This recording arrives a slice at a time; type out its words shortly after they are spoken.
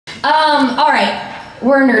All right,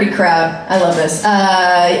 we're a nerdy crowd. I love this.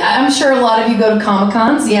 I'm sure a lot of you go to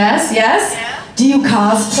Comic-Cons. Yes, yes. Yeah. Do you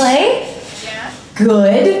cosplay? Yeah.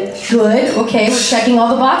 Good, good. Okay, we're checking all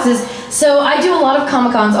the boxes. So I do a lot of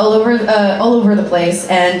Comic-Cons all over the place,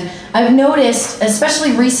 and I've noticed,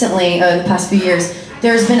 especially recently, in the past few years,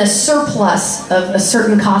 there's been a surplus of a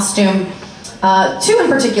certain costume, two in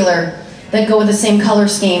particular, that go with the same color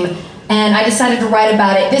scheme, and I decided to write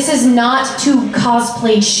about it. This is not to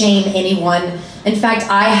cosplay shame anyone. In fact,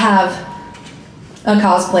 I have a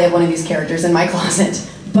cosplay of one of these characters in my closet,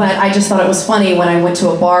 but I just thought it was funny when I went to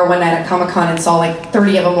a bar one night at Comic-Con and saw like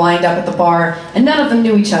 30 of them lined up at the bar, and none of them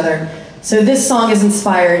knew each other. So this song is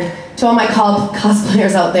inspired to all my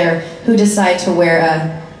cosplayers out there who decide to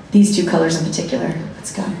wear these two colors in particular.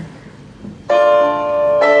 Let's go.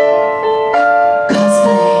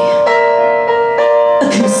 Cosplay.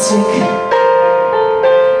 Acoustic.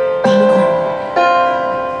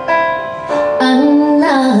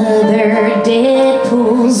 Another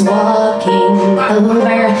Deadpool's walking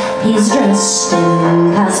over. He's dressed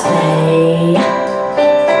in cosplay.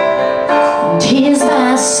 His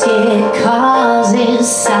basket causes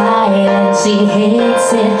silence. He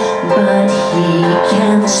hates it, but he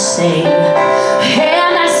can't sing.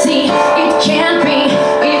 And I see it can't be.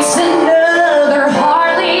 It's another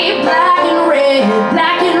Harley, black and red,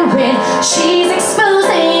 black and red. She's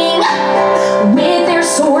exposing with their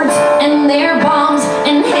swords and their bombs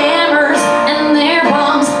and hammers and their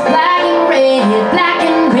bombs. Black and red, black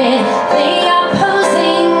and red. They are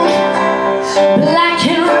posing. Black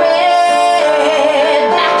and red,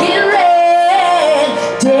 black and red.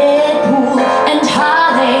 Deadpool and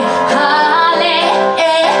Harley, Harley.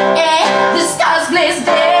 This cosplay's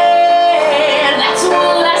dead. That's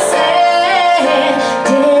what I said.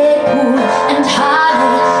 Deadpool and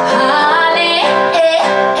Harley, Harley.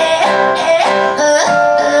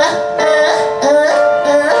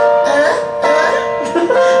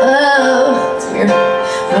 Oh, it's weird.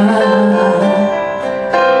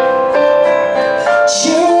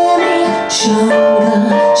 Shimmy, shunga,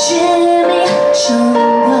 shimmy,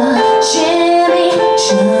 shunga, shimmy,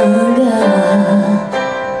 shunga.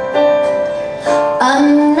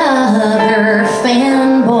 Another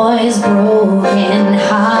fanboy's broken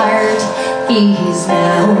heart. He's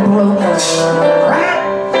now broken.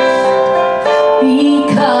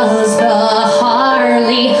 Because the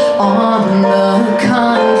Harley on the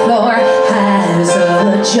con floor has a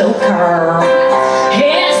JoCo.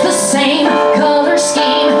 It's the same color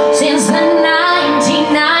scheme since the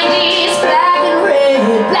 1990s. Black and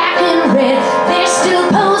red, black and red. They're still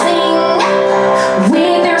posing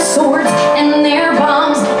with their swords and their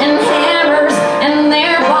bombs and hammers and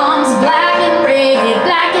their bombs. Black and red,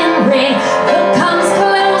 black and red. The con's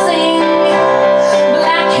closing.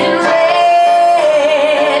 Black and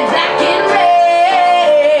red, black and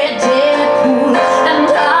red. Deadpool and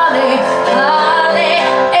Harley, Harley.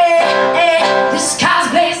 This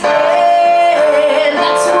cosplay's dead.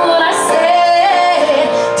 That's what I said.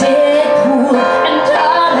 Deadpool and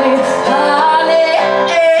Harley, Harley.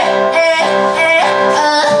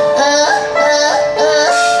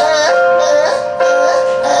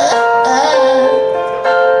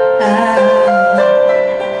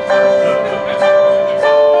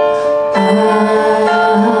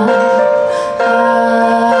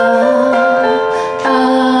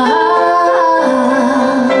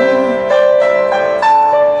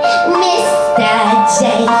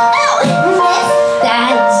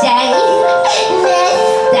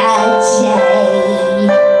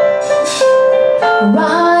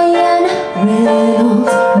 Ryan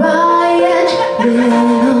Reynolds, Ryan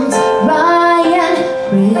Reynolds, Ryan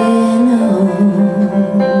Reynolds.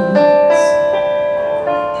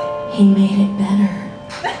 He made it better.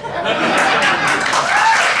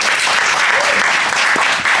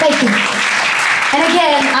 Thank you. And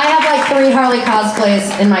again, I have like 3 Harley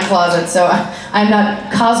cosplays in my closet, so I'm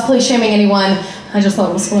not cosplay shaming anyone. I just thought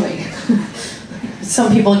it was funny.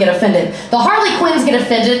 Some people get offended. The Harley Quinns get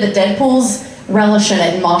offended, the Deadpools relish in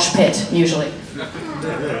it in mosh pit, usually.